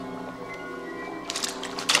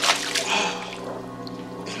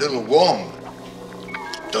little warm,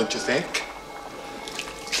 don't you think?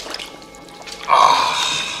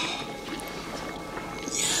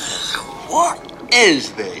 What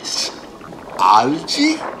is this?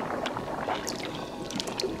 Algae?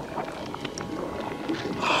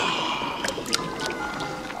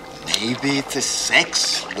 Maybe it's a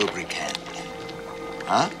sex lubricant.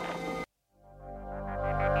 Huh?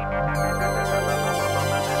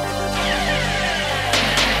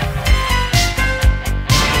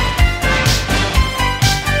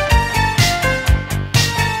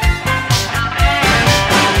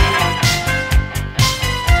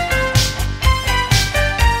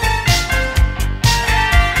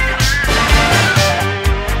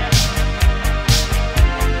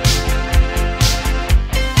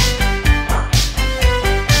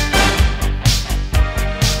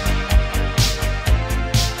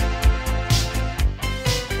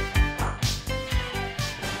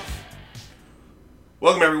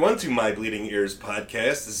 Welcome, everyone, to My Bleeding Ears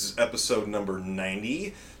podcast. This is episode number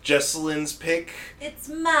 90. Jesselyn's pick. It's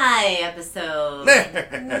my episode.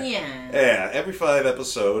 Yeah, every 5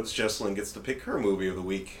 episodes, Jesselyn gets to pick her movie of the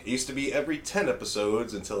week. It used to be every 10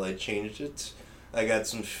 episodes until I changed it. I got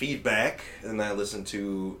some feedback, and I listened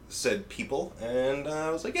to said people, and I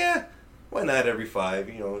was like, yeah, why not every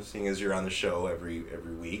 5, seeing as you're on the show every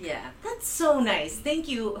week. Yeah, that's so nice. Thank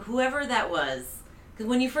you, whoever that was. Because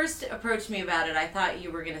when you first approached me about it, I thought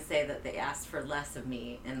you were going to say that they asked for less of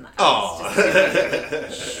me, and I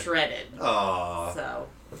was just shredded. Aww. So,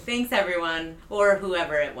 thanks everyone, or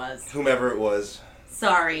whoever it was. Whomever it was.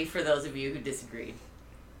 Sorry for those of you who disagreed.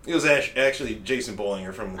 It was actually Jason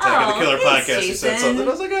Bollinger from the Attack of the Killer podcast who said something. I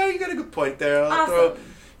was like, oh, you got a good point there. I'll awesome.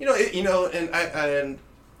 And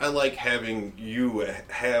I like having you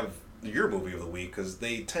have your movie of the week because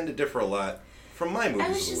they tend to differ a lot from my movies of the week. I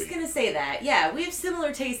was just going to say that. Yeah, we have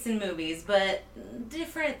similar tastes in movies, but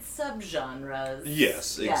different subgenres.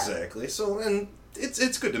 Yes, exactly. So, and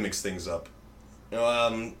it's good to mix things up.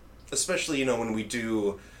 Especially, when we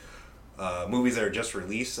do movies that are just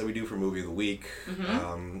released that we do for Movie of the Week,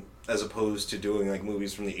 as opposed to doing like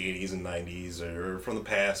movies from the 80s and 90s or from the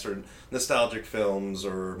past or nostalgic films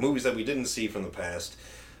or movies that we didn't see from the past.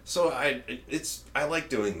 So I like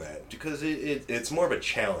doing that because it's more of a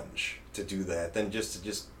challenge to do that than just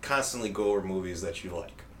to constantly go over movies that you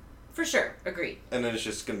like. For sure, agreed. And then it's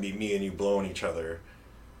just going to be me and you blowing each other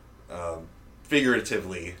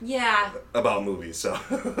figuratively about movies. So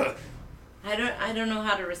I don't know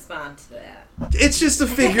how to respond to that. It's just a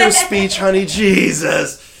figure of speech, honey.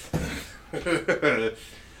 Jesus.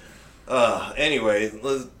 Anyway,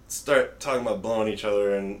 let's start talking about blowing each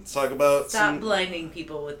other and talk about Stop blinding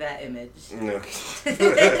people with that image. No.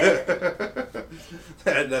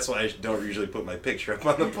 That's why I don't usually put my picture up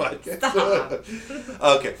on the podcast. Stop.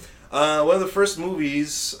 Okay. One of the first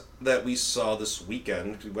movies that we saw this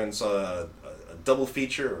weekend, we went and saw a double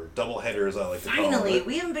feature, or double header as I like to call it. Finally,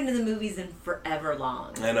 we haven't been to the movies in forever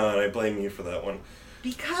long. I know, and I blame you for that one.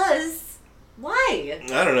 Because... Why?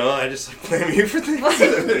 I don't know, I just like blame you for things. Why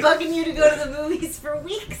have been bugging you to go to the movies for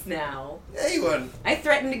weeks now? Yeah, you won. I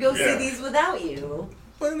threatened to go see these without you.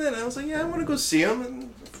 But then I was like, yeah, I want to go see them.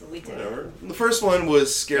 And we did. Whatever. The first one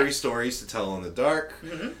was Scary Stories to Tell in the Dark,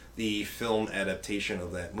 the film adaptation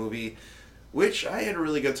of that movie, which I had a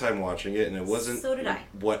really good time watching it, and it wasn't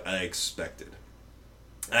what I expected.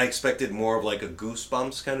 I expected more of like a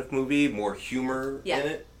Goosebumps kind of movie, more humor in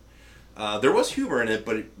it. There was humor in it,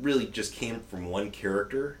 but it really just came from one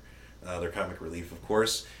character, their comic relief, of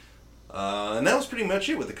course. And that was pretty much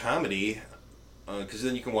it with the comedy, because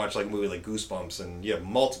then you can watch like a movie like Goosebumps, and you have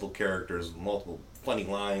multiple characters, multiple funny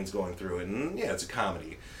lines going through it, and it's a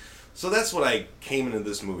comedy. So that's what I came into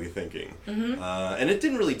this movie thinking. And it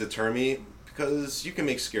didn't really deter me, because you can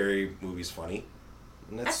make scary movies funny.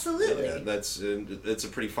 And Absolutely. Yeah, it's a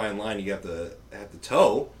pretty fine line you have to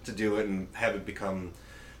toe to do it and have it become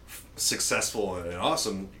successful and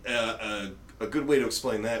awesome. A good way to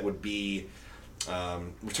explain that would be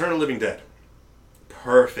Return of the Living Dead.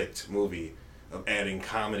 Perfect movie of adding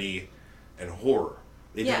comedy and horror.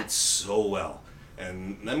 They did it so well.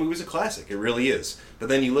 And that movie's a classic. It really is. But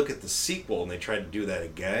then you look at the sequel and they tried to do that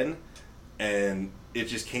again, and it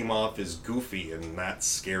just came off as goofy and not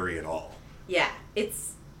scary at all. Yeah,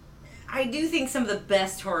 I do think some of the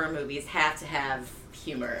best horror movies have to have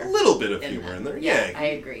humor. A little bit of humor in there. Yeah, I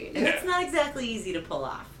agree. And it's not exactly easy to pull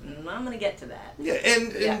off. And I'm going to get to that. Yeah,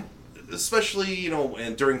 and especially,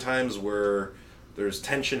 and during times where there's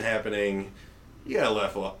tension happening, you gotta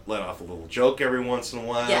let off a little joke every once in a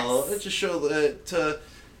while. Yes. It just show that to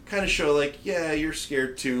kind of show like, yeah, you're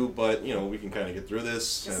scared too, but you know, we can kind of get through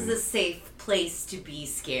this. This is a safe place to be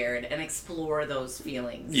scared and explore those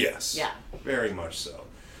feelings. Yes. Yeah. Very much so.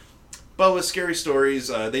 But with Scary Stories,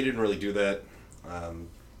 they didn't really do that.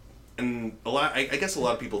 And I guess a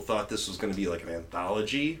lot of people thought this was going to be like an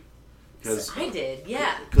anthology. I did,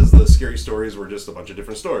 yeah. Because the Scary Stories were just a bunch of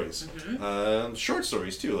different stories. Mm-hmm. Short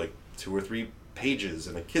stories too, like 2 or 3 pages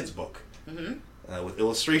in a kid's book. Mm-hmm. With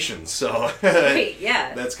illustrations. So right,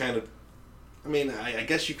 yeah. That's kind of... I mean, I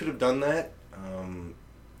guess you could have done that.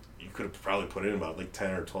 You could have probably put in about like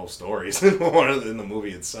 10 or 12 stories in the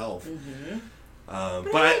movie itself. Mm-hmm.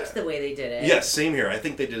 But I liked the way they did it. Yes, same here. I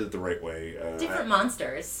think they did it the right way. Different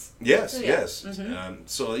monsters. Yes, so, yes. Mm-hmm.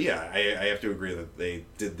 So yeah, I have to agree that they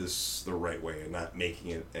did this the right way and not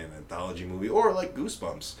making it an anthology movie or like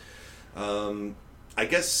Goosebumps. I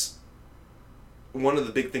guess one of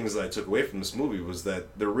the big things that I took away from this movie was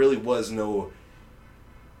that there really was no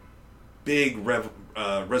big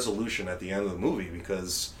resolution at the end of the movie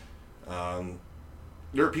because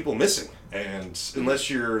there are people missing, and unless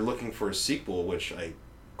you're looking for a sequel, which of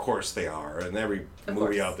course they are, and every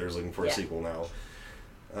movie out there is looking for a sequel now,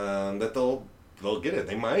 that they'll get it.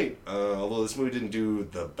 They might, although this movie didn't do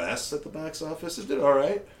the best at the box office. It did all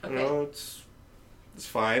right. Okay. You know, it's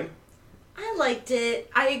fine. I liked it.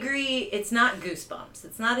 I agree. It's not Goosebumps.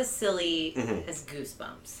 It's not as silly Mm-hmm. as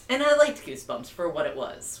Goosebumps, and I liked Goosebumps for what it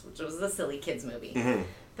was, which was a silly kids movie. Mm-hmm.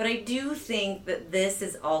 But I do think that this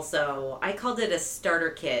is also, I called it a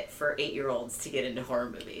starter kit for 8-year-olds to get into horror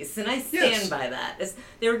movies. And I stand by that.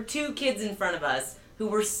 There were 2 kids in front of us who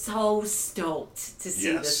were so stoked to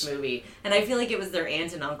see this movie. And I feel like it was their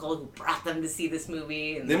aunt and uncle who brought them to see this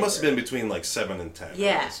movie. And they must have been between like 7 and 10,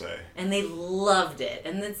 yeah. I would say. And they loved it.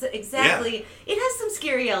 And that's exactly, it has some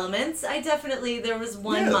scary elements. There was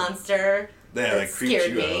one monster that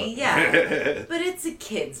scared me. Yeah. But it's a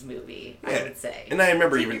kid's movie, I would say. And I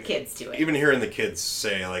remember Take your kids to it. Even hearing the kids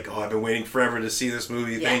say, like, oh, I've been waiting forever to see this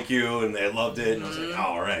movie, thank you, and they loved it, and I was like,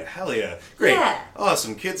 all right, hell yeah. Great. Yeah.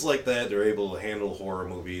 Awesome. Kids like that, they're able to handle horror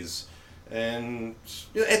movies. And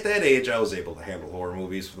you know, at that age, I was able to handle horror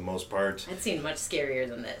movies for the most part. I'd seen much scarier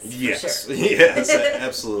than this, yes. for sure. Yes,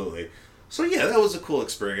 absolutely. So yeah, that was a cool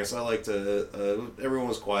experience. I liked everyone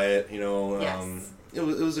was quiet, you know. Yes. It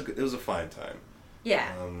was a fine time.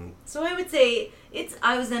 Yeah. So I would say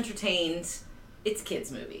I was entertained. It's a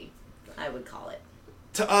kids movie, I would call it.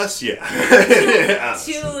 To us, yeah.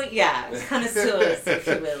 Connoisseurs, if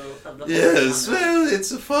you will, of the yes, well,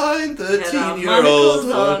 it's a fine 13-year-old.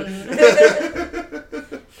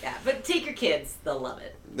 Yeah, but take your kids; they'll love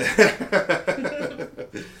it.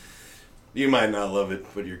 You might not love it,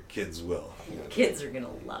 but your kids will. Kids are gonna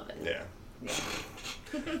love it. Yeah.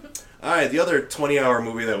 All right, the other 20-hour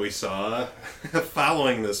movie that we saw,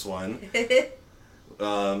 following this one, It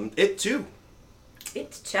 2.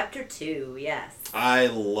 It Chapter 2, yes. I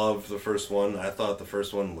loved the first one. I thought the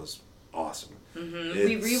first one was awesome. Mm-hmm.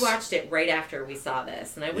 We rewatched it right after we saw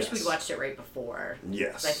this, and I wish we'd watched it right before.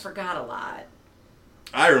 Yes. I forgot a lot.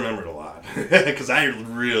 I remembered a lot, because I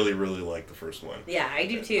really, really liked the first one. Yeah, I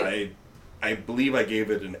do too. I believe I gave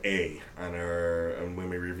it an A on when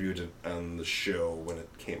we reviewed it on the show when it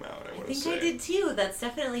came out. I think I did too. That's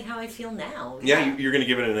definitely how I feel now. Yeah, you're going to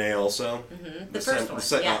give it an A also? Mm-hmm. The first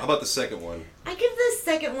one. How about the second one? I give the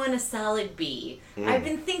second one a solid B. I've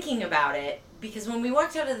been thinking about it because when we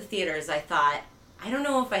walked out of the theaters, I thought, I don't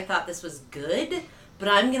know if I thought this was good, but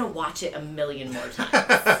I'm going to watch it a million more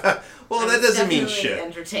times. Well, that doesn't mean shit.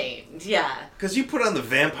 Entertained, yeah. Because you put on the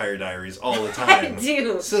Vampire Diaries all the time. I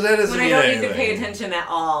do. So that doesn't mean anything. When I don't need to pay attention at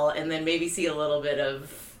all, and then maybe see a little bit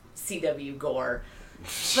of CW gore.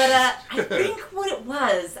 But I think what it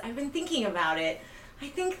was, I've been thinking about it, I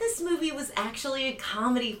think this movie was actually a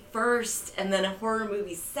comedy first, and then a horror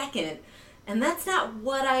movie second. And that's not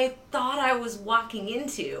what I thought I was walking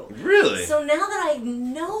into. Really? So now that I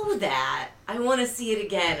know that, I want to see it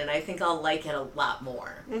again, and I think I'll like it a lot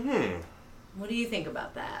more. Mm-hmm. What do you think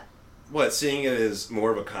about that? What, seeing it as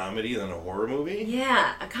more of a comedy than a horror movie?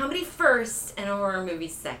 Yeah, a comedy first and a horror movie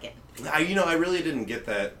second. I really didn't get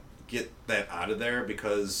that out of there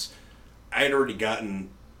because I had already gotten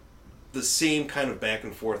the same kind of back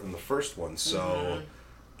and forth in the first one, so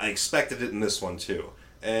I expected it in this one too.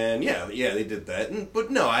 And yeah, they did that.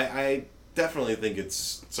 But no, I definitely think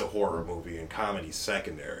it's a horror movie and comedy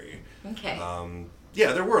secondary. Okay.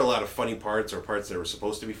 Yeah, there were a lot of funny parts, or parts that were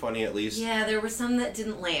supposed to be funny at least. Yeah, there were some that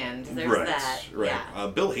didn't land. There's that. Right. Yeah.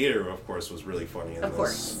 Bill Hader, of course, was really funny in this. Of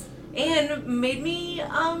course. And made me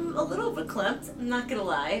a little bit verklempt, I'm not gonna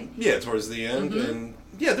lie. Yeah, towards the end. And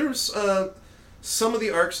yeah, there was some of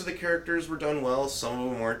the arcs of the characters were done well, some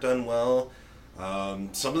of them weren't done well.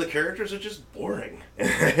 Some of the characters are just boring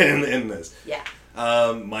in this. Yeah.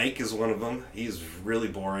 Mike is one of them. He's really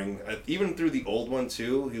boring. Even through the old one,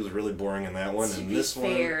 too, he was really boring in that one. To and be this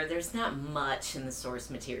fair, one, there's not much in the source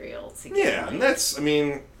material to get yeah, Mike. and that's, I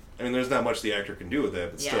mean, there's not much the actor can do with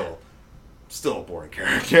that, but still a boring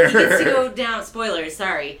character. He gets to go down, spoilers,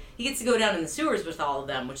 sorry, he gets to go down in the sewers with all of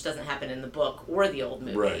them, which doesn't happen in the book or the old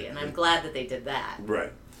movie, right. and I'm glad that they did that.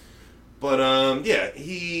 Right. But, yeah,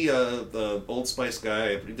 he, the Old Spice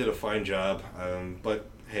guy, he did a fine job, but,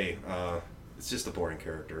 hey, it's just a boring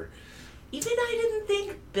character. Even I didn't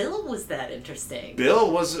think Bill was that interesting.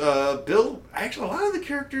 Bill, actually, a lot of the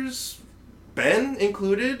characters, Ben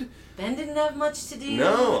included... Ben didn't have much to do.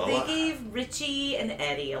 No. They gave Richie and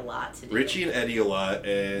Eddie a lot to do. Richie and Eddie a lot,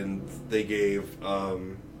 and they gave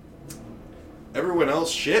everyone else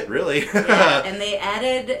shit, really. Yeah, and they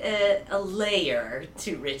added a layer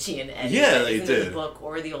to Richie and Eddie. Yeah, that they isn't did. in the book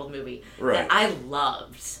or the old movie. Right. That I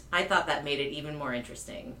loved. I thought that made it even more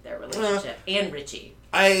interesting, their relationship. And Richie.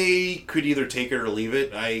 I could either take it or leave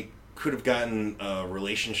it. I could have gotten a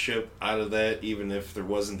relationship out of that, even if there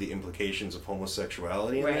wasn't the implications of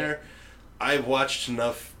homosexuality in there. I've watched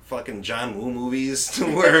enough fucking John Woo movies to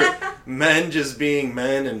where men just being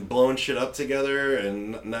men and blowing shit up together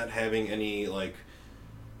and not having any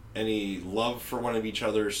love for one of each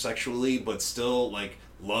other sexually, but still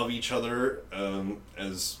love each other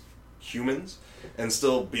as humans and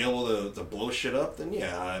still be able to blow shit up. Then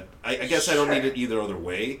yeah, I guess I don't need it either other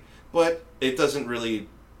way, but it doesn't really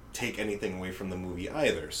take anything away from the movie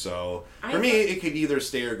either. So for me, it could either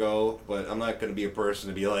stay or go, but I'm not going to be a person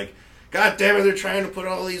to be like, God damn it, they're trying to put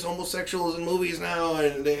all these homosexuals in movies now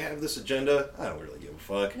and they have this agenda. I don't really give a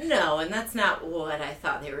fuck. No, and that's not what I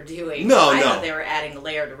thought they were doing. No. I thought they were adding a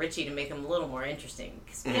layer to Richie to make him a little more interesting.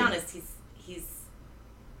 Because to be honest, he's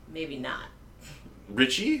maybe not.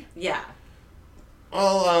 Richie? Yeah.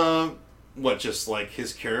 Well, what, just like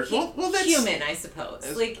his character? Well, that's human, I suppose.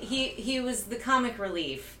 He was the comic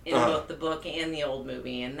relief in both the book and the old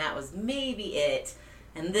movie, and that was maybe it.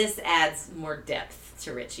 And this adds more depth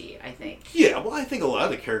to Richie, I think. Yeah, well, I think a lot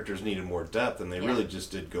of the characters needed more depth, and they really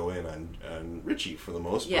just did go in on Richie for the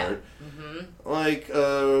most part. Mm-hmm. Like,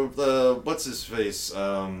 what's his face?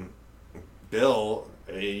 Bill,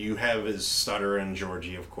 you have his stutter and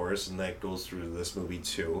Georgie, of course, and that goes through this movie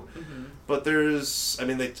too. Mm-hmm. But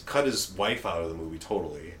they cut his wife out of the movie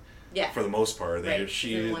totally. Yeah. For the most part.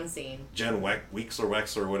 She's in one scene. Jen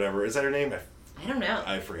Wexler or whatever. Is that her name? I don't know.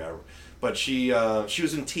 I forgot. But she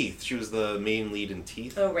was in Teeth. She was the main lead in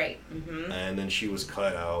Teeth. Oh, right. Mm-hmm. And then she was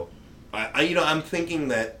cut out. I'm thinking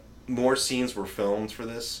that more scenes were filmed for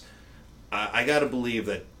this. I gotta believe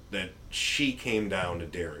that she came down to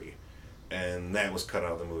Derry, and that was cut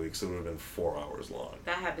out of the movie because it would have been 4 hours long.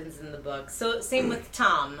 That happens in the book. So same with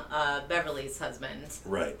Tom, Beverly's husband.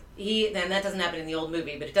 Right. And that doesn't happen in the old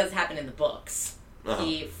movie, but it does happen in the books. Uh-huh.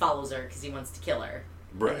 He follows her because he wants to kill her.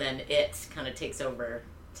 Right. And then it kind of takes him over,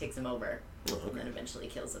 and then eventually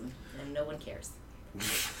kills him, and no one cares.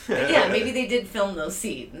 But yeah, maybe they did film those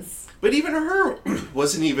scenes. But even her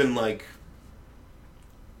wasn't even like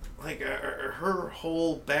her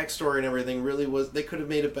whole backstory and everything really was. They could have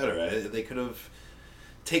made it better. They could have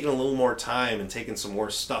taken a little more time and taken some more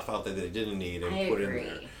stuff out that they didn't need and put in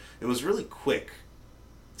there. It was really quick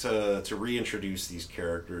to reintroduce these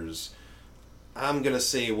characters. I'm gonna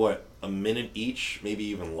say a minute each, maybe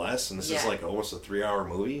even less, and this is almost a 3-hour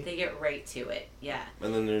movie. They get right to it, yeah.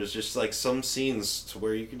 And then there's just some scenes to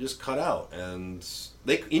where you can just cut out, and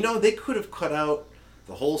they could have cut out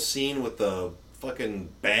the whole scene with the fucking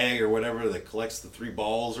bag or whatever that collects the 3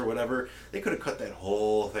 balls or whatever. They could have cut that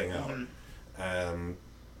whole thing out. Mm-hmm.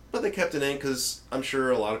 But they kept it in because I'm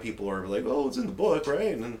sure a lot of people are like, oh, it's in the book,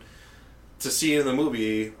 right? And then to see it in the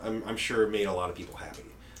movie, I'm sure it made a lot of people happy.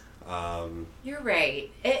 You're right.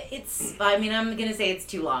 I'm going to say it's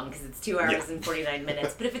too long because it's 2 hours and 49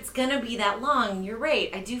 minutes. But if it's going to be that long, you're right.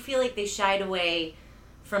 I do feel like they shied away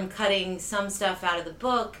from cutting some stuff out of the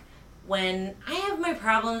book when I have my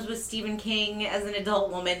problems with Stephen King as an adult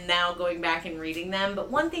woman now going back and reading them. But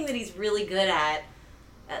one thing that he's really good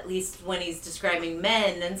at least when he's describing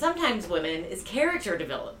men and sometimes women, is character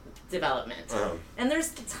development. Uh-huh. And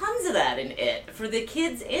there's tons of that in it for the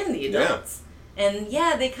kids and the adults. Yeah. And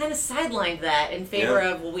they kind of sidelined that in favor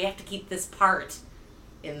of, we have to keep this part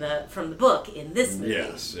from the book in this movie.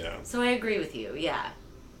 Yes, yeah. So I agree with you, yeah.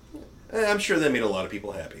 I'm sure that made a lot of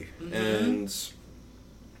people happy. Mm-hmm. And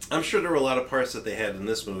I'm sure there were a lot of parts that they had in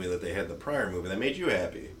this movie that they had in the prior movie that made you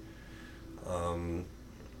happy.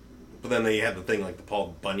 But then they had the thing like the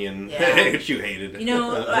Paul Bunyan, which you hated.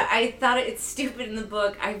 I thought it's stupid in the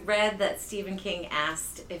book. I read that Stephen King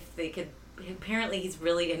asked if they could apparently he's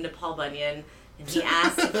really into Paul Bunyan, and he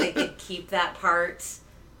asked if they could keep that part,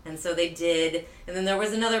 and so they did. And then there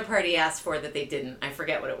was another part he asked for that they didn't. I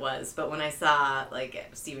forget what it was, but when I saw like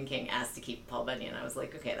Stephen King asked to keep Paul Bunyan, I was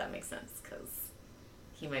like, okay, that makes sense, because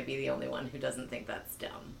he might be the only one who doesn't think that's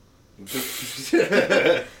dumb.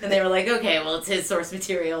 And they were like, okay, well, it's his source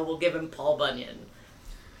material, we'll give him Paul Bunyan.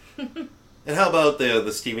 And how about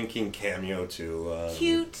the Stephen King cameo too?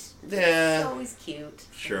 Cute. Yeah. It's always cute.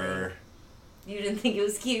 Sure. You didn't think it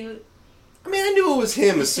was cute? I mean, I knew it was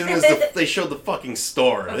him as soon as they showed the fucking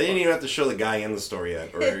store. They didn't even have to show the guy in the store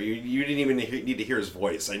yet. Or you didn't even need to hear his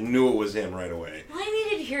voice. I knew it was him right away. Well, I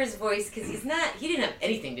needed to hear his voice because he didn't have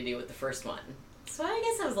anything to do with the first one. So I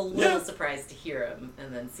guess I was a little surprised to hear him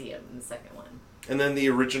and then see him in the second one. And then the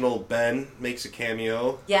original Ben makes a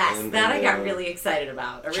cameo. Yes, I got really excited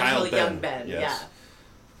about. Original young Ben, yes.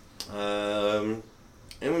 Yeah.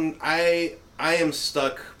 And I am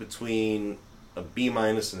stuck between a B-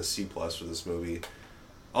 and a C+ for this movie.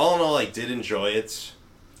 All in all, I did enjoy it.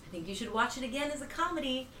 I think you should watch it again as a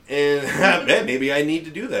comedy. And maybe I need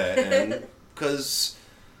to do that. Because,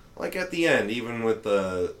 like at the end, even with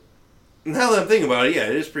the... Now that I'm thinking about it, yeah,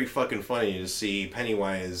 it is pretty fucking funny to see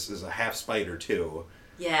Pennywise as a half spider, too.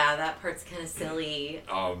 Yeah, that part's kind of silly.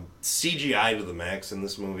 CGI to the max in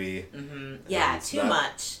this movie. Mm-hmm. Yeah, too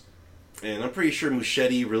much. And I'm pretty sure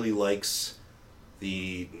Muschietti really likes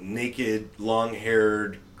the naked,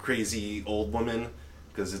 long-haired, crazy old woman,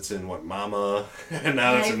 because it's in, Mama? And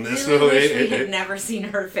now it's in this movie. I wish we had never seen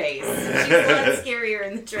her face. She's a lot scarier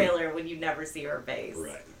in the trailer when you never see her face.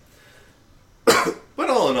 Right. But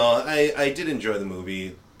all in all, I did enjoy the movie.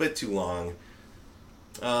 A bit too long.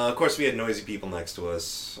 Of course, we had noisy people next to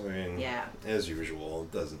us. I mean, yeah. As usual,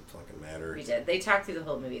 it doesn't fucking matter. We did. They talked through the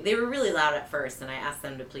whole movie. They were really loud at first, and I asked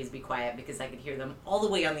them to please be quiet because I could hear them all the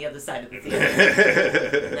way on the other side of the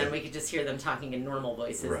theater. And then we could just hear them talking in normal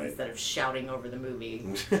voices instead of shouting over the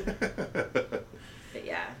movie. But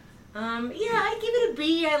yeah. I give it a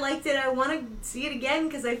B. I liked it. I want to see it again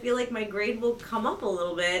because I feel like my grade will come up a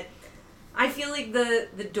little bit. I feel like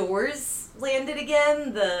the doors landed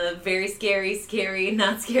again. The very scary,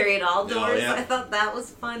 not scary at all doors. Oh, yeah. I thought that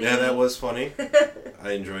was funny. Yeah, that was funny.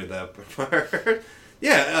 I enjoyed that part.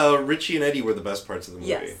 Yeah, Richie and Eddie were the best parts of the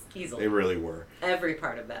movie. Yes, easily. They really were. Every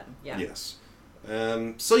part of them, yeah. Yes.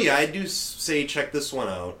 So yeah, I do say check this one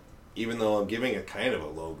out, even though I'm giving it kind of a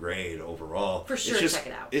low grade overall. For sure, check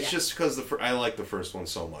it out. It's just because I like the first one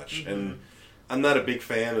so much. Mm-hmm. And I'm not a big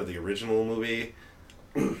fan of the original movie.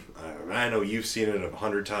 I know you've seen it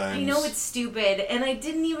 100 times. I know it's stupid, and I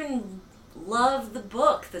didn't even love the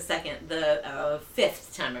book the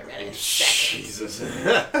fifth time I read it. Jesus.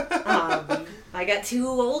 I got too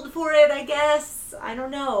old for it, I guess. I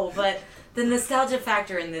don't know, but the nostalgia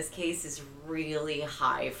factor in this case is really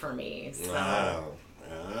high for me. So wow.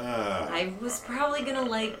 I was probably gonna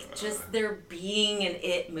like just there being an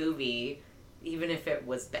It movie, even if it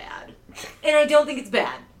was bad. And I don't think it's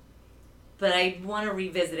bad. But I want to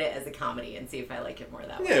revisit it as a comedy and see if I like it more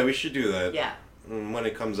that way. Yeah, we should do that. Yeah. When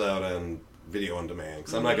it comes out on video on demand.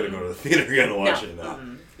 Because I'm not going to go to the theater again to watch it now.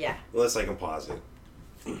 Yeah. Unless I can pause it.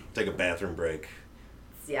 Take a bathroom break.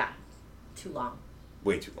 Yeah. Too long.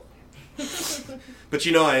 Way too long. But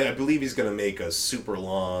I believe he's going to make a super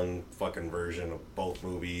long fucking version of both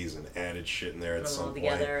movies and added shit in there at some point. Put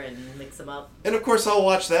them all together and mix them up. And of course I'll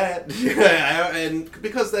watch that. And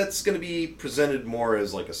because that's going to be presented more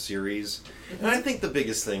as like a series. And I think the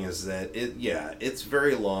biggest thing is that it's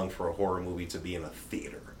very long for a horror movie to be in a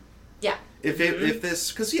theater. Yeah. If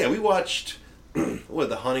this, because we watched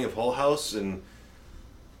The Haunting of Hull House, and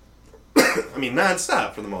I mean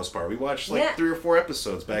nonstop for the most part. We watched 3 or 4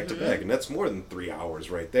 episodes back to back, and that's more than 3 hours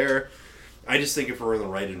right there. I just think if we're in the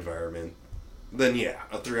right environment, then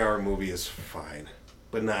a 3-hour movie is fine,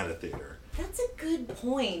 but not a theater. That's a good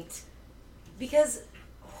point, because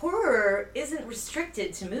horror isn't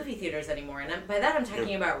restricted to movie theaters anymore, and by that I'm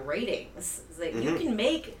talking about ratings. It's like you can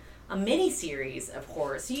make a mini-series of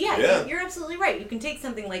horror. So you're absolutely right. You can take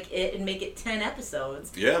something like It and make it 10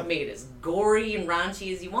 episodes. Yeah. Make it as gory and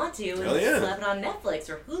raunchy as you want to, and slap it on Netflix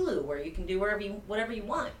or Hulu, where you can do whatever you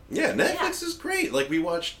want. Yeah, Netflix is great. Like, we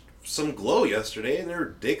watched some Glow yesterday, and there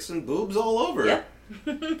were dicks and boobs all over. Yep.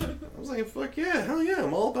 I was like, fuck yeah, hell yeah,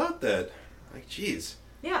 I'm all about that. Like, jeez.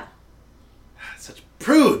 Yeah. Such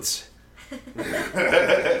prudes.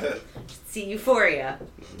 See Euphoria.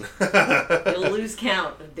 You'll lose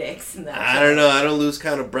count of dicks in that. I don't know. I don't lose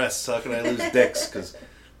count of breasts. How can I lose dicks? Because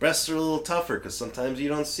breasts are a little tougher. Because sometimes you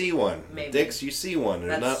don't see one. Maybe. Dicks, you see one.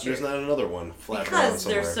 There's not another one flapping around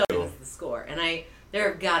somewhere. Because they're so the score, and there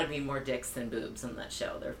have got to be more dicks than boobs on that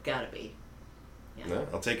show. There've got to be. Yeah. No,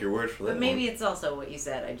 I'll take your word for that. But maybe it's also what you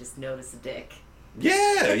said. I just noticed a dick.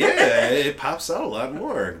 Yeah, it pops out a lot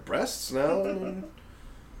more. Breasts now.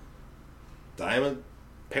 Diamond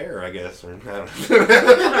pair, I guess. Or, I don't know.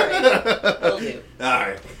 Alright, will do.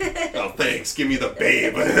 Alright. Oh, thanks. Give me the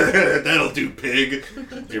babe. That'll do, pig.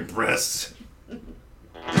 Your breasts.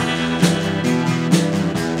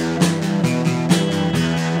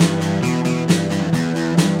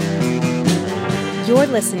 You're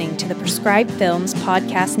listening to the Prescribed Films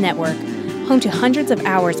Podcast Network, home to hundreds of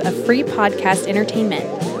hours of free podcast entertainment.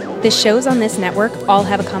 The shows on this network all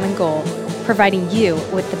have a common goal, providing you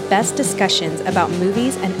with the best discussions about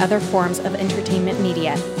movies and other forms of entertainment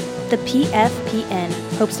media. The PFPN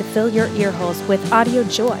hopes to fill your earholes with audio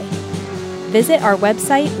joy. Visit our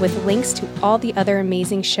website with links to all the other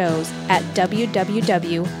amazing shows at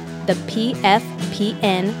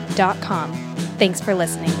www.thepfpn.com. Thanks for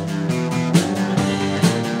listening.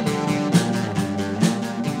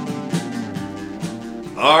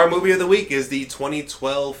 Our movie of the week is the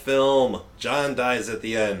 2012 film John Dies at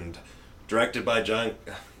the End, directed by Don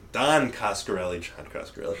Coscarelli.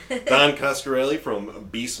 Don Coscarelli from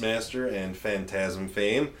Beastmaster and Phantasm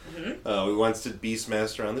fame. Mm-hmm. We once did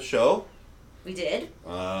Beastmaster on the show. We did.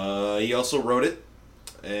 He also wrote it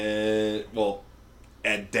and,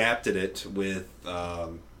 adapted it with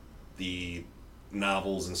the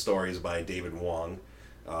novels and stories by David Wong,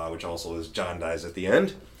 which also is John Dies at the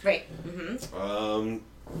End. Right. Mm-hmm.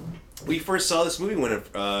 We first saw this movie when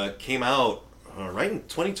it came out right in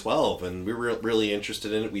 2012, and we were really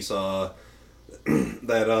interested in it. We saw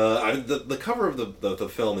that the cover of the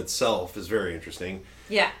film itself is very interesting.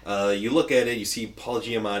 Yeah. You look at it, you see Paul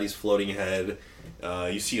Giamatti's floating head.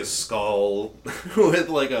 You see a skull with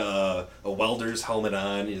like a welder's helmet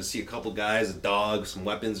on. You see a couple guys, a dog, some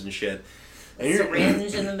weapons and shit. And a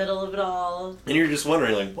syringe in the middle of it all. And you're just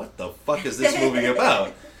wondering, like, what the fuck is this movie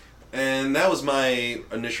about? And that was my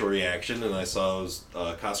initial reaction, and I saw it was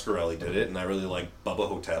Coscarelli did it, and I really liked Bubba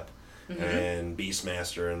Ho-Tep and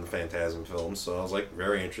Beastmaster and the Phantasm films, so I was like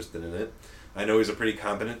very interested in it. I know he's a pretty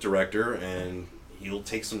competent director, and he'll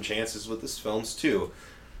take some chances with his films too,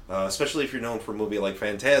 especially if you're known for a movie like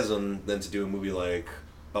Phantasm, then to do a movie like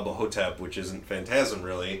Bubba Ho-Tep, which isn't Phantasm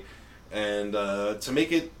really, and to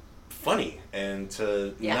make it funny and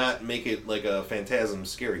to not make it like a Phantasm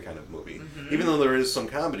scary kind of movie. Mm-hmm. Even though there is some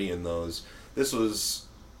comedy in those, this was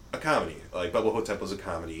a comedy. Like Bubba Ho-Tep was a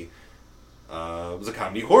comedy. It was a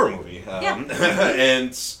comedy horror movie.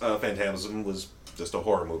 And Phantasm was just a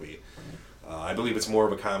horror movie. I believe it's more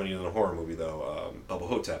of a comedy than a horror movie though, Bubba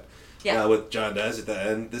Ho-Tep. Yeah. With John Dies at the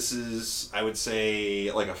End, this is, I would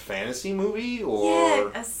say, like a fantasy movie or... Yeah,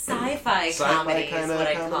 a sci-fi comedy is what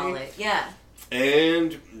I call it. Yeah.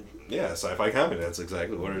 And... yeah, sci-fi comedy. That's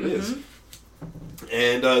exactly what it is.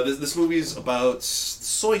 And this movie is about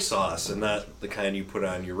soy sauce, and not the kind you put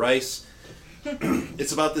on your rice.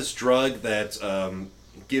 It's about this drug that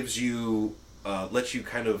gives you, lets you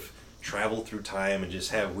kind of travel through time and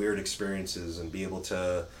just have weird experiences and be able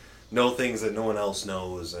to know things that no one else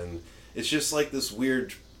knows. And it's just like this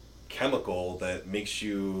weird chemical that makes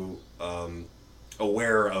you...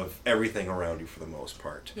 aware of everything around you for the most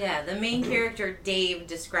part. Yeah, the main character, Dave,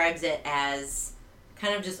 describes it as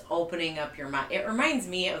kind of just opening up your mind. It reminds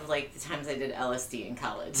me of, like, the times I did LSD in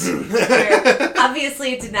college. Where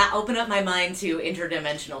obviously it did not open up my mind to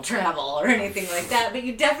interdimensional travel or anything like that, but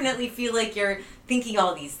you definitely feel like you're thinking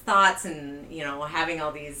all these thoughts and, you know, having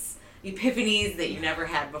all these epiphanies that you never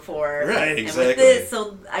had before. Right, exactly. And with this,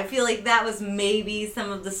 so I feel like that was maybe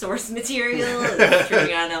some of the source material. It's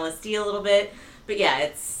tripping on LSD a little bit. But yeah,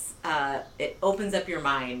 it's it opens up your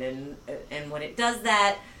mind, and when it does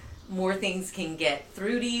that, more things can get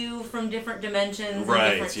through to you from different dimensions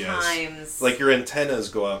and different times. Like your antennas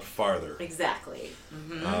go out farther. Exactly.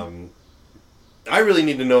 Mm-hmm. I really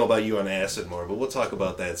need to know about you on acid more, but we'll talk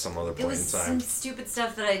about that at some other point in time. It was some stupid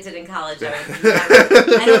stuff that I did in college.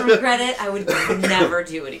 I don't regret it. I would never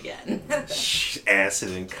do it again. Acid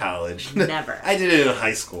in college. Never. I did it in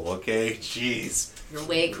high school, okay? Jeez. You're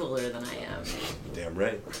way cooler than I am. Damn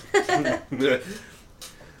right.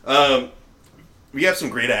 We have some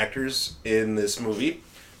great actors in this movie.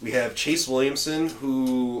 We have Chase Williamson,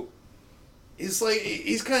 who is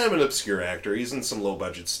he's kind of an obscure actor. He's in some low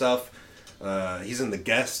budget stuff. He's in The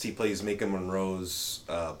Guest. He plays Macon Monroe's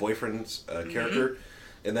boyfriend's character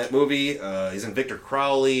in that movie. He's in Victor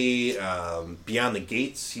Crowley, Beyond the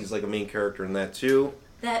Gates. He's like a main character in that too.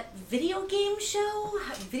 That video game show?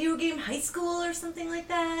 Video Game High School or something like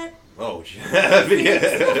that? Oh, yeah.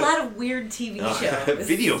 There's a lot of weird TV shows.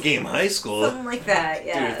 Video Game High School? Something like that,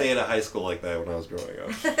 yeah. Dude, if they had a high school like that when I was growing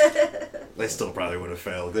up. They still probably would have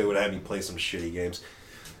failed. They would have had me play some shitty games.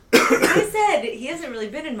 I said he hasn't really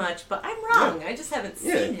been in much, but I'm wrong. I just haven't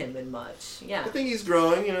seen him in much. Yeah. I think he's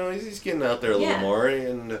growing, he's getting out there a little more.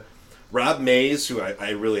 And Rob Mays, who I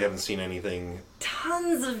really haven't seen anything.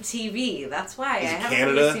 Tons of TV. That's why I haven't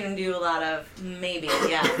Canada? really seen him do a lot of. Maybe,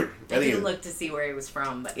 yeah. I didn't look to see where he was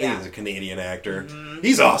from, but I think he's a Canadian actor. Mm-hmm.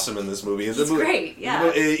 He's awesome in this movie. He's great,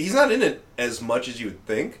 yeah. He's not in it as much as you would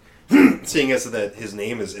think, seeing as that his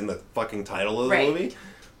name is in the fucking title of the movie.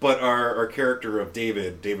 But our character of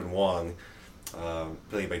David Wong,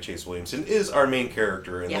 played by Chase Williamson, is our main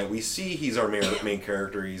character, and that we see he's our main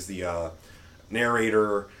character. He's the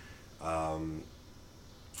narrator,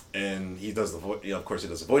 and he does of course he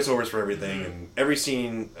does the voiceovers for everything, and every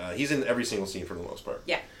scene he's in every single scene for the most part.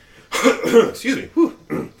 Yeah. Excuse me.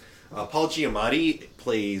 Paul Giamatti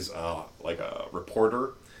plays like a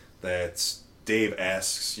reporter that Dave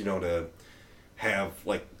asks, to have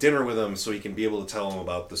like dinner with him so he can be able to tell him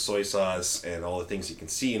about the soy sauce and all the things he can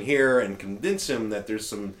see and hear, and convince him that there's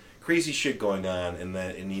some crazy shit going on and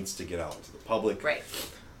that it needs to get out into the public. Right.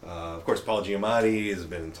 Of course, Paul Giamatti has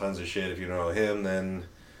been in tons of shit. If you don't know him, then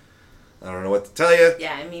I don't know what to tell you.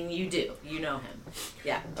 Yeah, I mean, you do. You know him.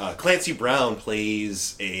 Yeah. Clancy Brown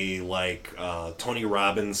plays a Tony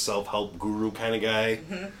Robbins self-help guru kind of guy.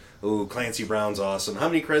 Mm-hmm. Ooh, Clancy Brown's awesome. How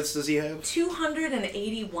many credits does he have?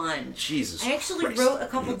 281. Jesus I actually Christ. wrote a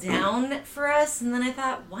couple down for us, and then I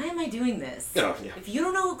thought, why am I doing this? Oh, yeah. If you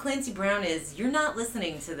don't know who Clancy Brown is, you're not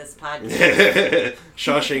listening to this podcast.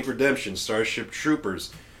 Shawshank Redemption, Starship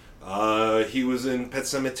Troopers. He was in Pet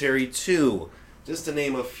Sematary 2. Just to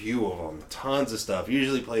name a few of them. Tons of stuff.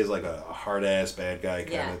 Usually plays like a hard-ass bad guy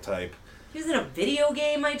kind of type. He was in a video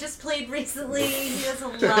game I just played recently. He has a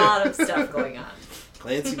lot of stuff going on.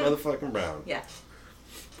 Clancy motherfucking Brown. Yeah.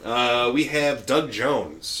 We have Doug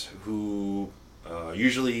Jones, who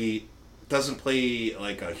usually doesn't play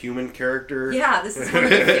like a human character. Yeah, this is one of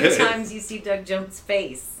the few times you see Doug Jones'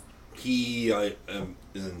 face. He is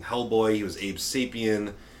in Hellboy. He was Abe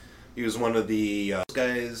Sapien. He was one of the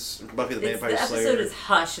guys, Buffy the Vampire Slayer. The episode is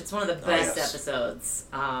Hush. It's one of the best episodes.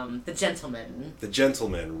 The Gentleman. The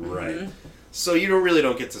Gentleman, right. So you really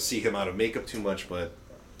don't get to see him out of makeup too much, but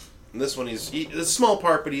in this one, it's a small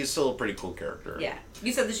part, but he's still a pretty cool character. Yeah.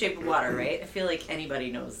 You said The Shape of Water, right? I feel like anybody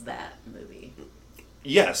knows that movie.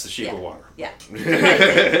 Yes, The Shape of Water. Yeah.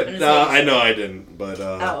 No, I know I didn't, but...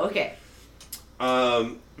 oh, okay.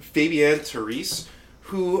 Fabienne Therese,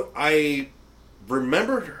 who I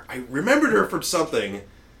remembered her from something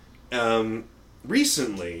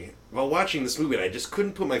recently while watching this movie, and I just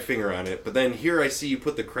couldn't put my finger on it. But then here I see you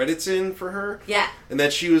put the credits in for her. Yeah. And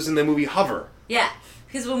that she was in the movie Hover. Yeah.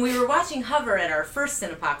 Because when we were watching Hover at our first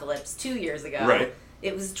Cinepocalypse 2 years ago,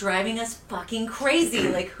 it was driving us fucking crazy.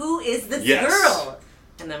 Like, who is this girl?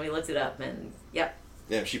 And then we looked it up, and yeah,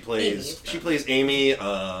 she plays Amy.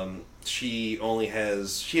 She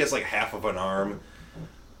has like half of an arm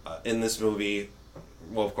in this movie.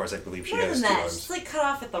 Well, of course, I believe she has 2 arms. She's like cut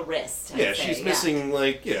off at the wrist. She's missing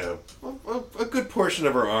a good portion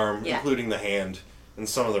of her arm, including the hand and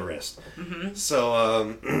some of the wrist. Mm-hmm.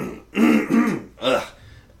 So,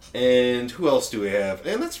 and who else do we have?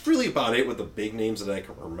 And that's really about it with the big names that I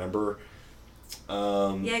can remember.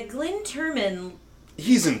 Glenn Turman.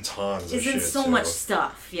 He's in tons of shit. He's in so much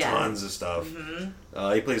stuff. Yeah, tons of stuff.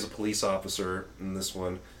 Mm-hmm. He plays a police officer in this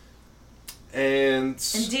one. And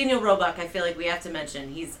Daniel Roebuck, I feel like we have to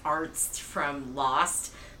mention, he's Arzt from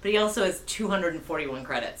Lost, but he also has 241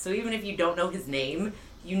 credits. So even if you don't know his name,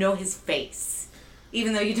 you know his face.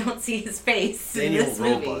 Even though you don't see his face in this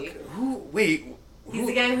movie. He's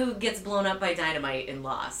the guy who gets blown up by dynamite in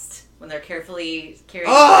Lost. When they're carefully carrying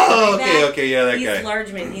that guy. He's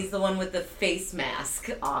Largeman. He's the one with the face mask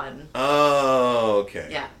on. Oh, okay.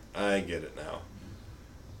 Yeah. I get it now.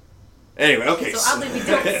 Anyway, okay. So oddly, we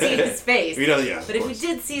don't see his face. But if we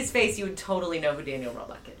did see his face, you would totally know who Daniel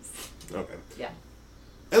Roebuck is. Okay. Yeah.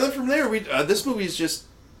 And then from there, this movie is just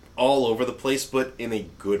all over the place, but in a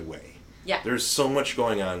good way. Yeah. There's so much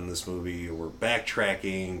going on in this movie. We're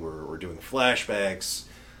backtracking. We're doing flashbacks,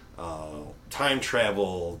 time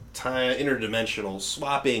travel, interdimensional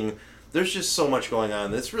swapping. There's just so much going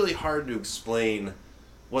on. It's really hard to explain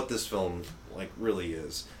what this film really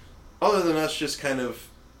is, other than us just kind of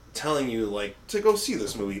telling you to go see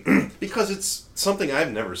this movie because it's something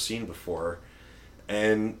I've never seen before,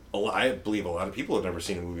 and I believe a lot of people have never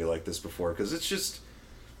seen a movie like this before because it's just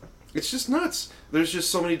nuts. There's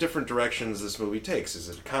just so many different directions this movie takes. Is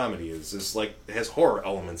it a comedy? Is this it has horror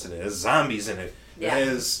elements in it? It has zombies in it. Yeah. It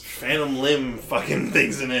has phantom limb fucking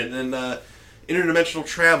things in it, and interdimensional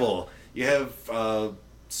travel. You have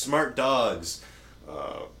smart dogs.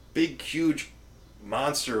 big, huge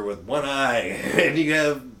monster with one eye, and you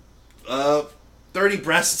have 30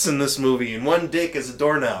 breasts in this movie, and one dick as a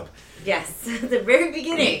doorknob. Yes, the very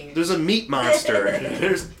beginning. There's a meat monster.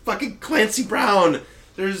 There's fucking Clancy Brown.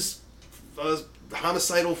 There's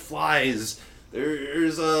homicidal flies.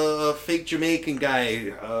 There's a fake Jamaican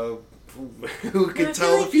guy who can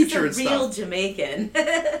tell the future and stuff. He's a real Jamaican.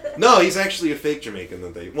 No, he's actually a fake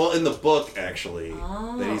Jamaican. Well, in the book, actually,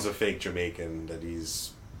 that he's a fake Jamaican, that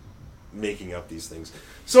he's making up these things.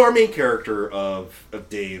 So our main character of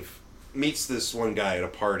Dave meets this one guy at a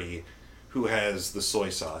party who has the soy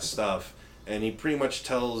sauce stuff, and he pretty much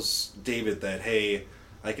tells David that, hey,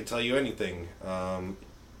 I can tell you anything.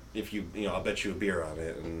 If I'll bet you a beer on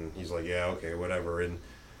it. And he's like, yeah, okay, whatever. And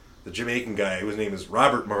the Jamaican guy, whose name is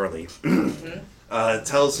Robert Marley,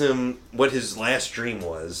 tells him what his last dream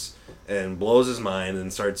was and blows his mind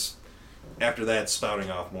and starts, after that,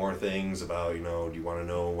 spouting off more things about, do you want to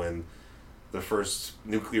know when the first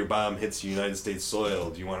nuclear bomb hits the United States soil?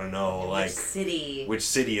 Do you want to know, which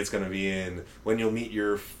city it's going to be in? When you'll meet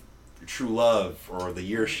your true love, or the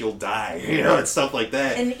year she'll die, and stuff like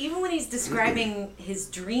that. And even when he's describing his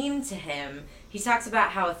dream to him, he talks about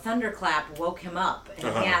how a thunderclap woke him up, and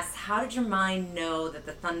he asks, "How did your mind know that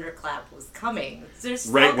the thunderclap was coming?" So there's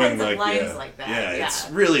all kinds of lines like that. Yeah, it's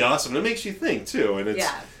really awesome. It makes you think too, and it's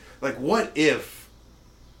like, what if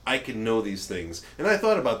I can know these things? And I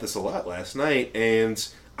thought about this a lot last night, and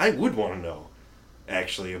I would want to know,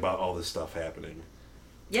 actually, about all this stuff happening.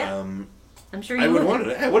 Yeah. I'm sure you would.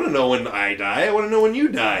 I want to know when I die. I want to know when you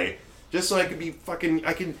die. Just so I could be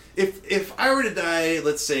if I were to die,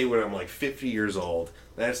 let's say when I'm like 50 years old,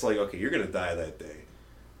 that's like, okay, you're going to die that day.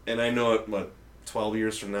 And I know it, 12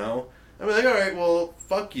 years from now? I'm like, all right, well,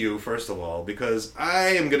 fuck you, first of all, because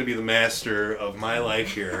I am going to be the master of my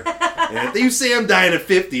life here. And if you say I'm dying at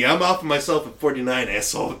 50, I'm offing myself at 49,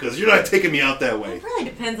 asshole, because you're not taking me out that way. It really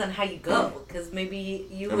depends on how you go, because maybe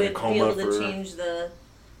you would be able to change the...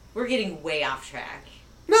 We're getting way off track.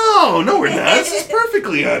 No, we're not. This is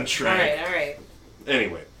perfectly on track. All right.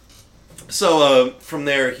 Anyway, so from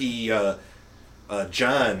there,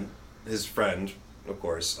 John, his friend, of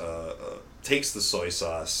course, takes the soy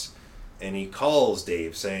sauce, and he calls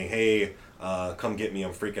Dave saying, hey, come get me,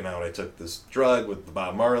 I'm freaking out. I took this drug with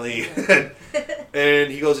Bob Marley.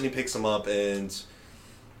 And he goes and he picks him up, and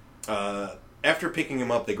after picking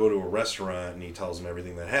him up, they go to a restaurant, and he tells him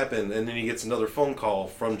everything that happened, and then he gets another phone call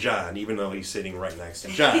from John, even though he's sitting right next to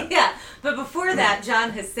John. Yeah, but before that,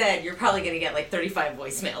 John has said, you're probably going to get 35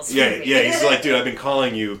 voicemails from me. Yeah, he's like, dude, I've been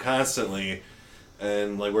calling you constantly,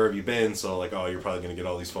 and where have you been? So you're probably going to get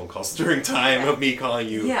all these phone calls during time of me calling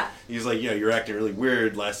you. Yeah. He's like, yeah, you're acting really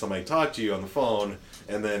weird last time I talked to you on the phone.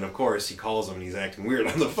 And then, of course, he calls him and he's acting weird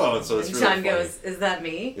on the phone, so it's and really John funny. goes, is that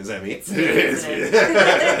me? Is that me? It's me, isn't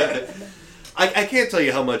it? I can't tell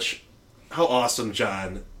you how awesome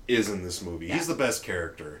John is in this movie. Yeah. He's the best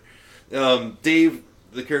character. Dave,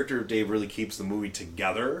 the character of Dave, really keeps the movie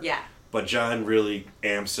together. Yeah. But John really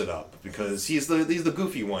amps it up because he's the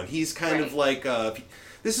goofy one. He's kind of like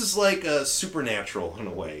this is like Supernatural in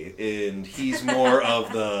a way, and he's more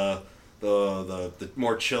of the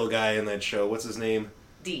more chill guy in that show. What's his name?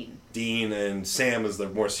 Dean, and Sam is the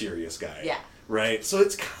more serious guy. Yeah. Right? So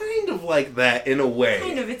it's kind of like that in a way.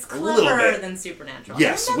 Kind of. It's cleverer than Supernatural.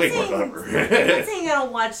 Yes, way more clever. I'm not saying I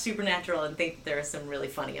don't watch Supernatural and think that there are some really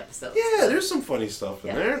funny episodes. Yeah, there's some funny stuff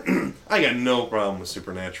in there. I got no problem with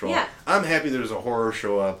Supernatural. Yeah. I'm happy there's a horror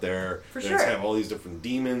show out there. For sure. Have all these different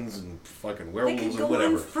demons and fucking werewolves and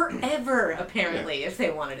whatever. They could go on forever, apparently, if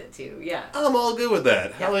they wanted it to. Yeah. I'm all good with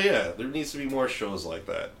that. Hell yeah. There needs to be more shows like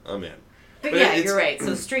that. I'm in. But yeah, you're right.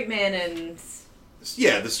 So Straight Man and...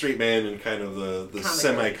 Yeah, the straight man and kind of the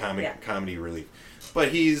semi-comic comedy relief. But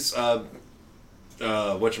he's,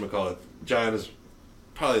 whatchamacallit, John is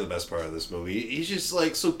probably the best part of this movie. He's just,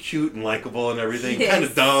 so cute and likable and everything. Kind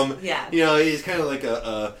of dumb. Yeah. He's kind of like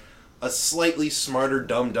a slightly smarter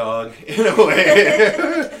dumb dog, in a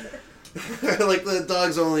way. The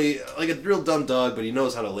dog's only, a real dumb dog, but he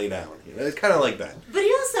knows how to lay down. It's kind of like that. But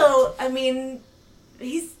he also,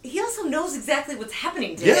 he also knows exactly what's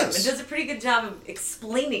happening to him and does a pretty good job of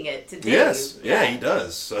explaining it to Dave. Yes, yeah, he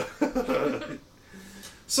does.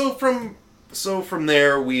 So from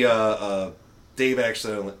there, we Dave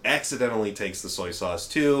accidentally takes the soy sauce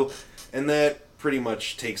too, and that pretty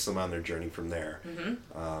much takes them on their journey from there.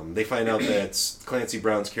 Mm-hmm. They find out that Clancy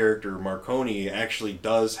Brown's character Marconi actually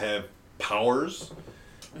does have powers.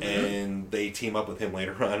 Mm-hmm. And they team up with him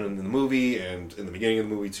later on in the movie, and in the beginning of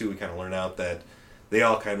the movie too, we kind of learn out that they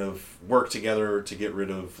all kind of work together to get rid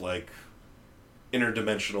of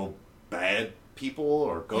interdimensional bad people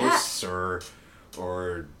or ghosts or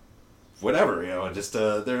whatever, just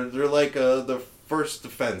they're like the first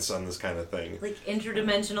defense on this kind of thing. Like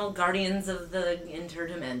interdimensional guardians of the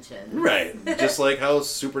interdimension. Right. Just like how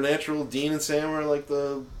Supernatural, Dean and Sam are like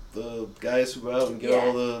the guys who go out and get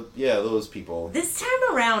all those people. This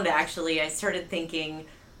time around, actually, I started thinking,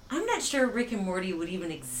 I'm not sure Rick and Morty would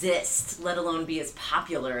even exist, let alone be as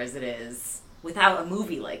popular as it is, without a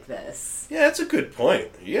movie like this. Yeah, that's a good point.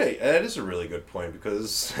 Yeah, that is a really good point,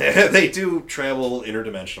 because they do travel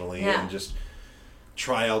interdimensionally and just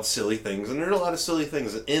try out silly things. And there are a lot of silly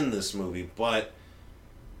things in this movie, but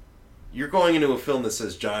you're going into a film that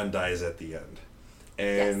says John dies at the end.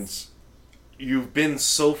 And you've been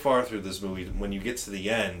so far through this movie, when you get to the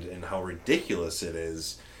end and how ridiculous it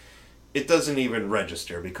is, it doesn't even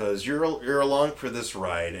register, because you're along for this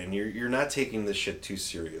ride and you're not taking this shit too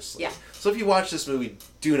seriously. Yeah. So if you watch this movie,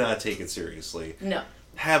 do not take it seriously. No.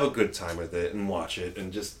 Have a good time with it and watch it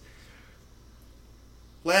and just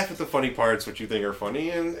laugh at the funny parts, what you think are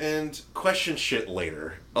funny, and question shit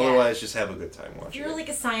later. Yeah. Otherwise, just have a good time watching it. If you're like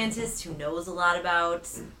a scientist who knows a lot about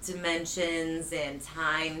dimensions and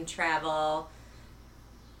time travel,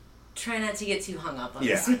 try not to get too hung up on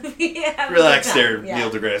this movie. Relax there,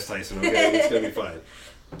 Neil deGrasse Tyson, okay? It's going to be fine.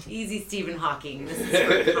 Easy, Stephen Hawking. This is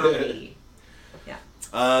for comedy. Yeah.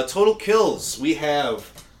 Total kills. We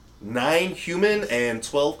have 9 human and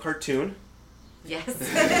 12 cartoon. Yes.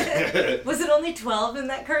 Was it only 12 in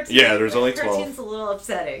that cartoon? Yeah, there's only 12. Cartoon's a little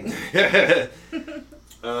upsetting.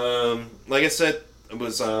 Like I said, it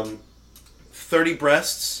was 30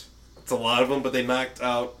 breasts. It's a lot of them, but they knocked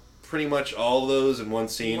out pretty much all of those in one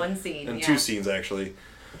scene. One scene, and 2 scenes, actually.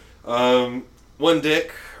 One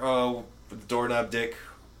dick, the doorknob dick,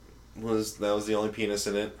 was the only penis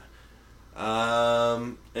in it.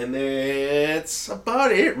 And that's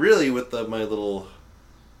about it, really, with my little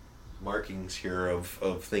markings here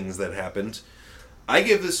of things that happened. I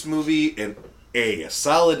give this movie an A, a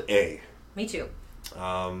solid A. Me too.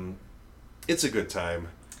 It's a good time.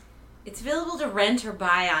 It's available to rent or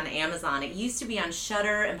buy on Amazon. It used to be on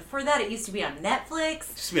Shudder, and before that it used to be on Netflix.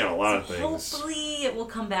 It used to be on a lot of things. Hopefully it will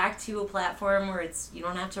come back to a platform where you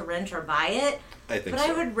don't have to rent or buy it. I think so. But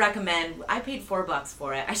I would recommend, I paid $4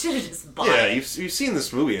 for it. I should have just bought it. Yeah, you've seen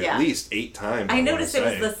this movie at least 8 times. I noticed it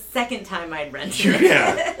was the second time I'd rented it.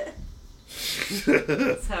 Yeah.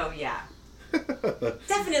 So, yeah.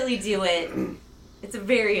 Definitely do it. It's a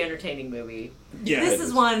very entertaining movie. Yeah, this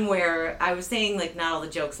is one where I was saying, like, not all the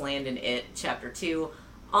jokes land in It, Chapter 2.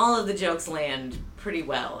 All of the jokes land pretty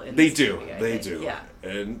well in this movie, They do. Yeah.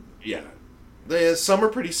 And, some are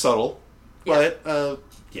pretty subtle. But,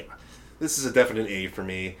 this is a definite A for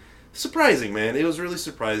me. Surprising, man. It was really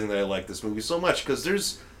surprising that I liked this movie so much, because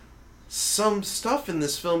there's some stuff in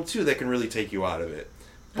this film, too, that can really take you out of it.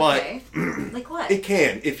 But okay. Like what? It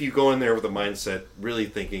can, if you go in there with a mindset really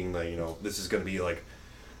thinking that, this is going to be like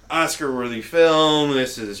Oscar-worthy film,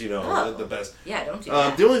 this is, the best. Yeah, don't do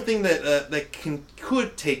that. The only thing that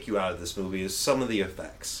could take you out of this movie is some of the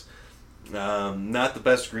effects. Not the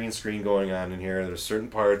best green screen going on in here. There's certain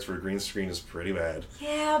parts where green screen is pretty bad.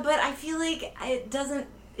 Yeah, but I feel like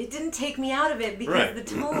it didn't take me out of it because the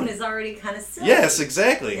tone is already kind of silly. Yes,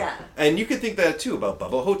 exactly. Yeah. And you could think that too about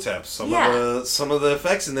Bubba Hotep. Some of the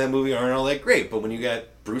effects in that movie aren't all that great, but when you got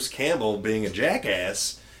Bruce Campbell being a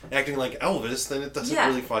jackass, acting like Elvis, then it doesn't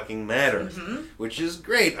really fucking matter. Mm-hmm. Which is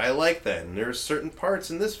great. I like that. And there's certain parts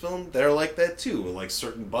in this film that are like that too, like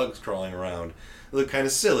certain bugs crawling around. They look kind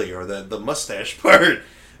of silly, or the mustache part.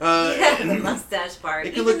 The mustache part.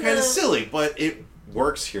 It can look kind of silly, but it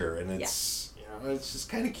works here, and it's... It's just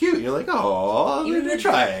kind of cute. You're like, oh, they're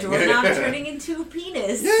trying. Doorknob turning into a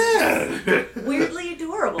penis. Yeah. Weirdly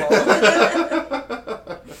adorable.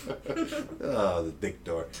 Oh, the dick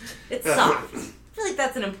door. It's soft. I feel like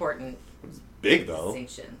that's an important big though.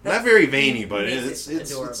 Distinction. Not very veiny, but it's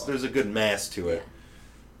there's a good mass to it.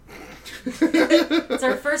 It's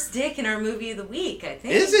our first dick in our movie of the week, I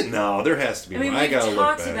think. Is it? No, there has to be one. We've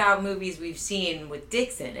talked about movies we've seen with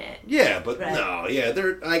dicks in it. Yeah, but no,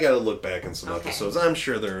 I gotta look back in some episodes. I'm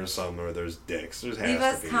sure there are some where there's dicks. Leave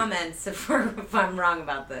us comments if I'm wrong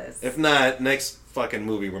about this. If not, next fucking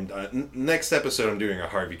movie, next episode I'm doing a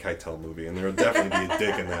Harvey Keitel movie, and there will definitely be a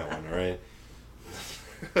dick in that one, alright?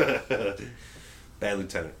 Bad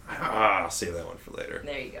Lieutenant. I'll save that one for later.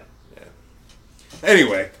 There you go. Yeah.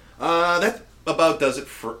 Anyway, that about does it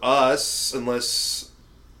for us, unless,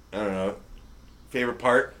 I don't know, favorite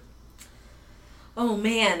part? Oh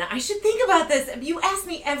man, I should think about this. You ask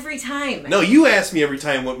me every time. No, you ask me every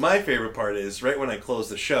time what my favorite part is, right when I close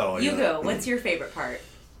the show. You go. What's your favorite part?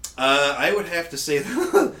 I would have to say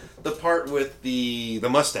the part with the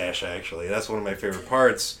mustache, actually. That's one of my favorite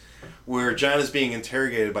parts. where John is being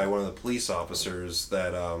interrogated by one of the police officers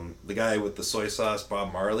that the guy with the soy sauce,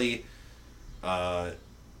 Bob Marley,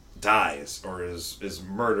 dies or is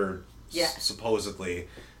murdered, supposedly.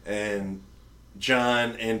 And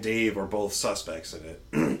John and Dave are both suspects in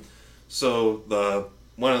it. So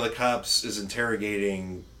one of the cops is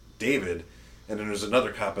interrogating David, and then there's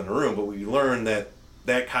another cop in the room, but we learn that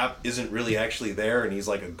cop isn't really actually there, and he's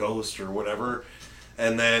like a ghost or whatever,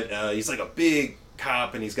 and that he's like a big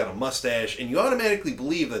cop, and he's got a mustache, and you automatically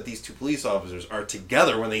believe that these two police officers are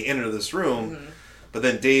together when they enter this room. Mm-hmm. But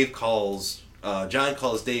then John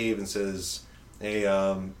calls Dave and says, hey,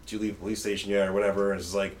 did you leave the police station yet or whatever? And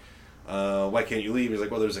it's like, why can't you leave? He's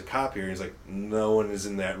like, well, there's a cop here. He's like, no one is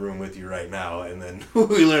in that room with you right now. And then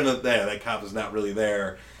we learn that cop is not really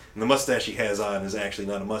there. And the mustache he has on is actually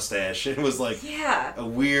not a mustache. It was like a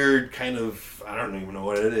weird kind of, I don't even know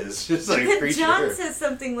what it is. Just like a creature. John says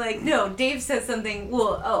something like, no, Dave says something,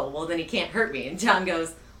 well, then he can't hurt me. And John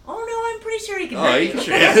goes, oh, no, I'm pretty sure he can hurt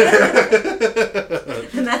you.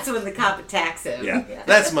 And that's when the cop attacks him. Yeah.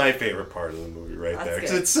 That's my favorite part of the movie there.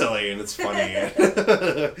 Because it's silly and it's funny.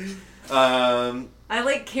 I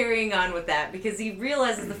like carrying on with that because he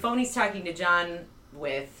realizes the phone he's talking to John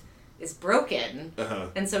with is broken,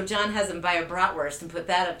 and so John has him buy a bratwurst and put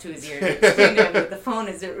that up to his ear to explain to him that the phone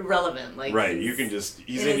is irrelevant. Like, right, you can just...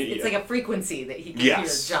 It's like a frequency that he can hear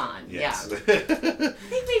John. Yes. Yeah. I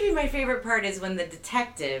think maybe my favorite part is when the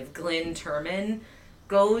detective, Glenn Turman,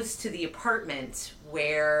 goes to the apartment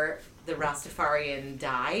where the Rastafarian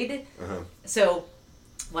died. So,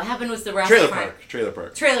 what happened was the Rastafarian...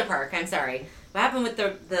 Trailer Park, I'm sorry. What happened with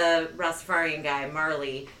the Rastafarian guy,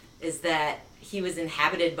 Marley, is that he was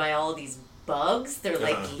inhabited by all these bugs. They're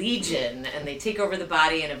like legion, and they take over the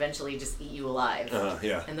body and eventually just eat you alive.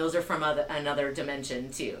 And those are from another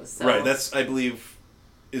dimension too. So. Right. I believe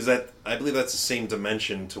that's the same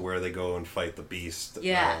dimension to where they go and fight the beast.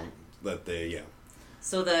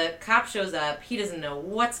 So the cop shows up. He doesn't know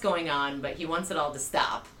what's going on, but he wants it all to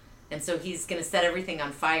stop, and so he's going to set everything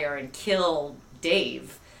on fire and kill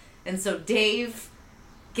Dave. And so Dave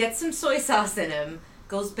gets some soy sauce in him,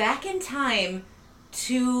 goes back in time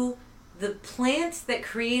to the plant that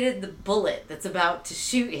created the bullet that's about to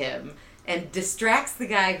shoot him and distracts the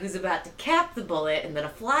guy who's about to cap the bullet, and then a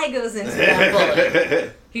fly goes into that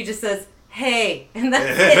bullet. He just says, hey, and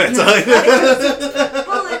that's it. And the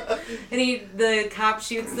bullet. And the cop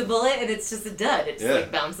shoots the bullet, and it's just a dud. It just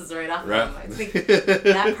like bounces right off of him. I think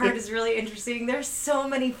that part is really interesting. There's so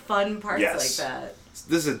many fun parts like that.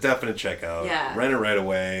 This is a definite checkout. Yeah. Rent it right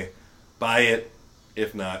away. Buy it.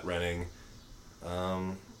 If not renting.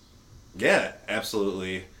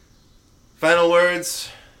 Absolutely. Final words?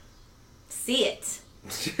 See it.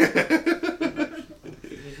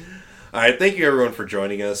 Alright, thank you everyone for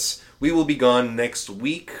joining us. We will be gone next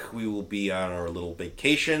week. We will be on our little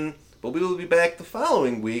vacation, but we will be back the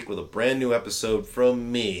following week with a brand new episode from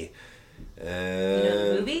me.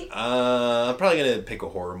 And movie? I'm probably going to pick a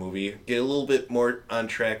horror movie. Get a little bit more on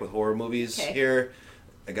track with horror movies here.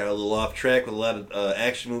 I got a little off track with a lot of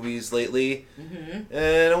action movies lately.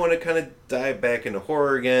 And I want to kind of dive back into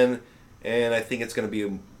horror again. And I think it's going to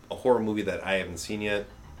be a horror movie that I haven't seen yet.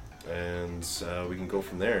 And we can go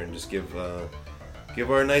from there and just give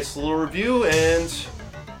our nice little review. And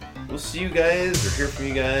we'll see you guys or hear from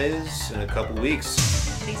you guys in a couple weeks.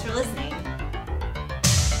 Thanks for listening.